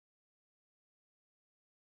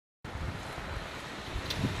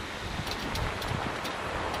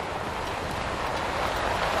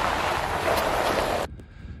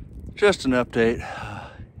Just an update.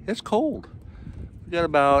 It's cold. We got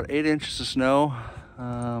about 8 inches of snow.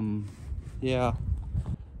 Yeah,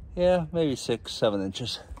 maybe 6-7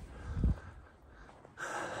 inches.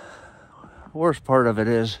 Worst part of it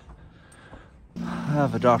is I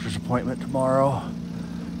have a doctor's appointment tomorrow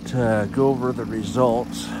to go over the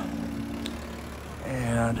results,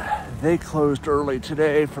 and they closed early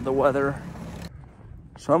today for the weather,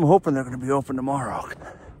 so I'm hoping they're going to be open tomorrow,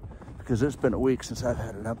 because it's been a week since I've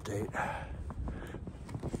had an update.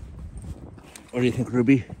 What do you think,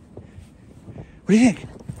 Ruby? What do you think?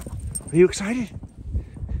 Are you excited?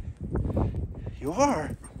 You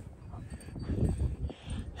are.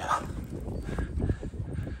 Yeah.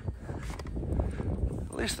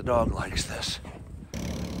 At least the dog likes this.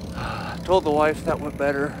 Told the wife that went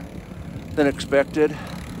better than expected.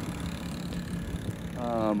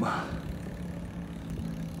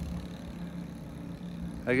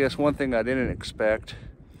 I guess one thing I didn't expect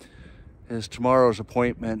is tomorrow's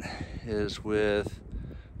appointment is with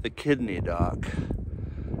the kidney doc.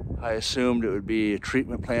 I assumed it would be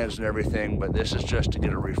treatment plans and everything, but this is just to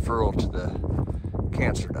get a referral to the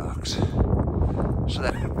cancer docs.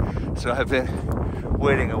 So I've been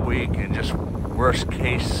waiting a week and just worst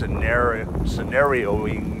case scenarioing,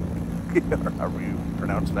 however you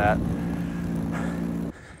pronounce that.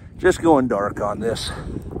 Just going dark on this,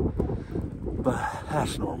 but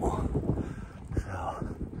that's normal.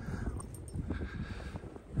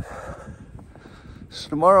 So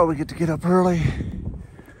tomorrow we get to get up early,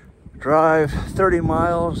 drive 30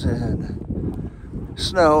 miles in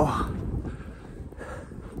snow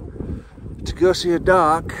to go see a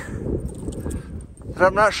doc that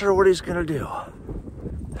I'm not sure what he's gonna do.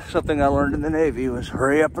 Something I learned in the Navy was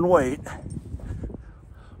hurry up and wait.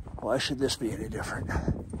 Why should this be any different?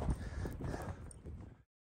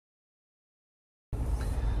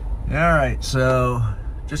 All right, so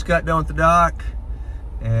just got done with the doc,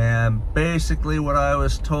 and basically what I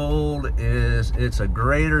was told is it's a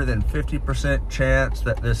greater than 50% chance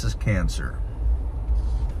that this is cancer.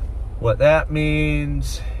 What that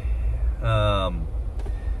means,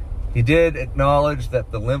 he did acknowledge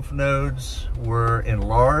that the lymph nodes were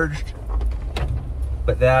enlarged,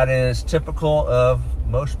 but that is typical of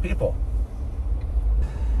most people.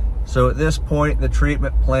 So at this point, the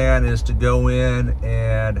treatment plan is to go in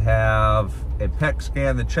and have a PET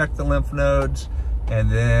scan to check the lymph nodes, and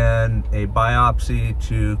then a biopsy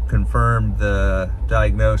to confirm the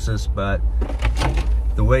diagnosis. But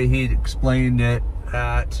the way he explained it,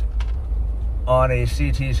 that on a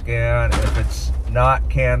CT scan, if it's not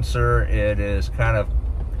cancer, it is kind of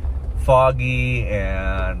foggy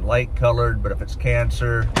and light colored, but if it's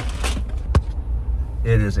cancer,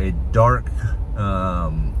 it is a dark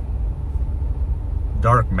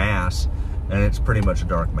mass, and it's pretty much a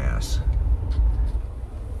dark mass.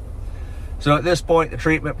 So at this point, the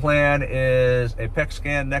treatment plan is a PET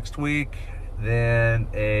scan next week, then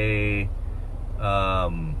a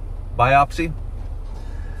biopsy.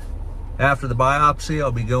 After the biopsy,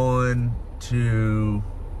 I'll be going to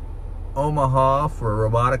Omaha for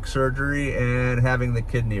robotic surgery and having the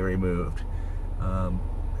kidney removed.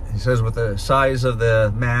 He says with the size of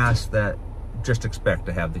the mass that just expect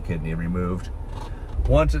to have the kidney removed.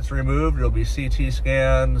 Once it's removed, it'll be CT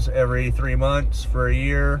scans every 3 months for a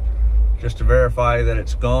year, just to verify that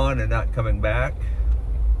it's gone and not coming back.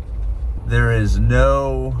 There is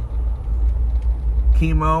no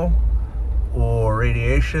chemo or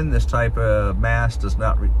radiation. This type of mass does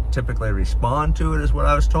not typically respond to it, is what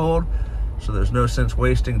I was told. So there's no sense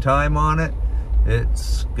wasting time on it.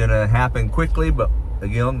 It's gonna happen quickly, but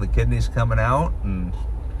again, the kidney's coming out, and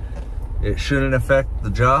it shouldn't affect the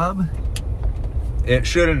job. It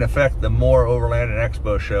shouldn't affect the Moore Overland and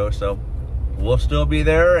Expo show, so we'll still be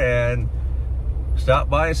there, and stop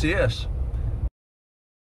by and see us.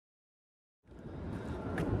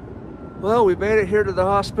 Well, we made it here to the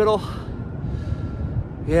hospital.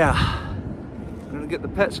 Yeah, I'm gonna get the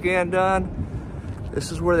PET scan done.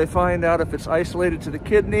 This is where they find out if it's isolated to the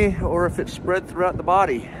kidney or if it's spread throughout the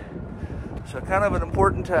body. So kind of an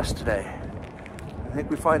important test today. I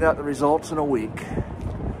think we find out the results in a week.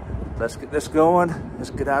 Let's get this going. Let's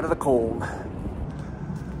get out of the cold.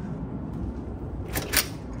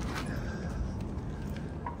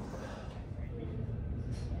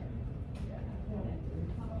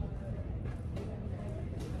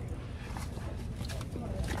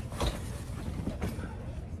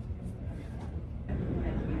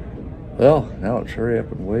 Well, now let's hurry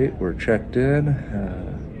up and wait. We're checked in.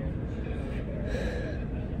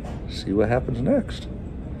 See what happens next.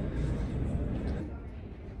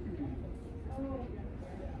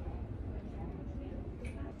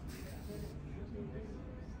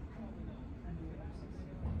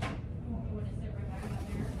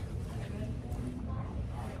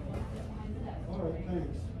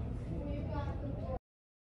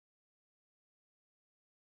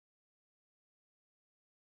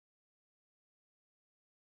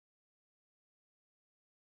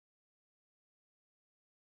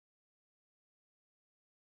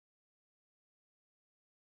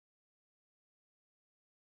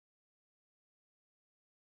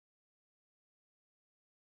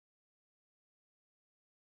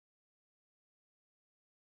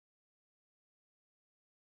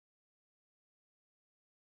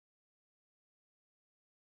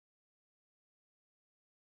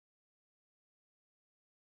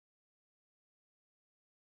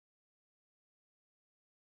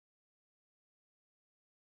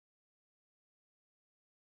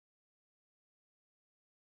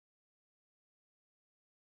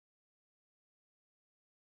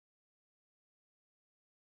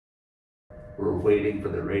 We're waiting for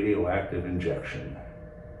the radioactive injection.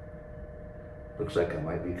 Looks like I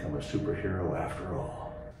might become a superhero after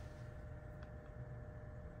all.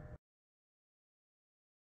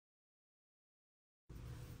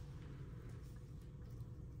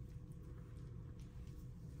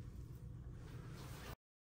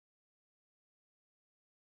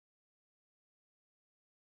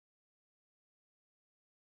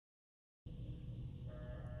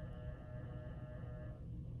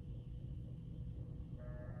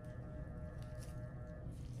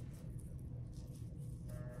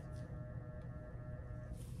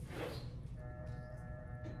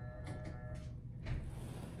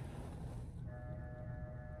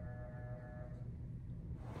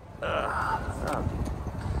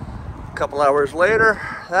 A couple hours later,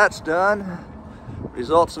 that's done.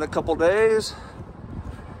 Results in a couple days.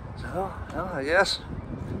 So, well, I guess,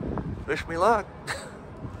 wish me luck.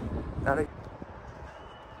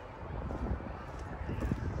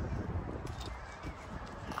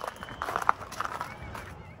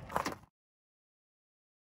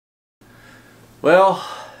 Well,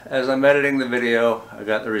 as I'm editing the video, I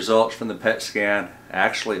got the results from the PET scan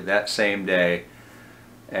actually that same day,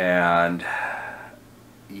 and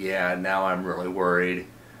yeah, now I'm really worried.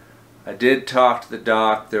 I did talk to the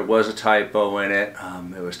doc. There was a typo in it.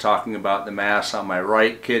 It was talking about the mass on my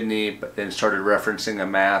right kidney, but then started referencing a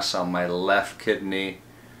mass on my left kidney,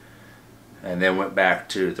 and then went back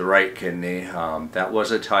to the right kidney. That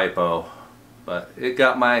was a typo, but it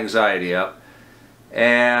got my anxiety up,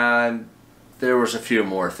 and there was a few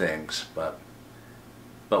more things, but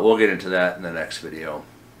we'll get into that in the next video.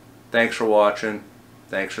 Thanks for watching.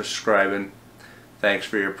 Thanks for subscribing. Thanks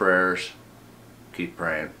for your prayers. Keep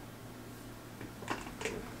praying.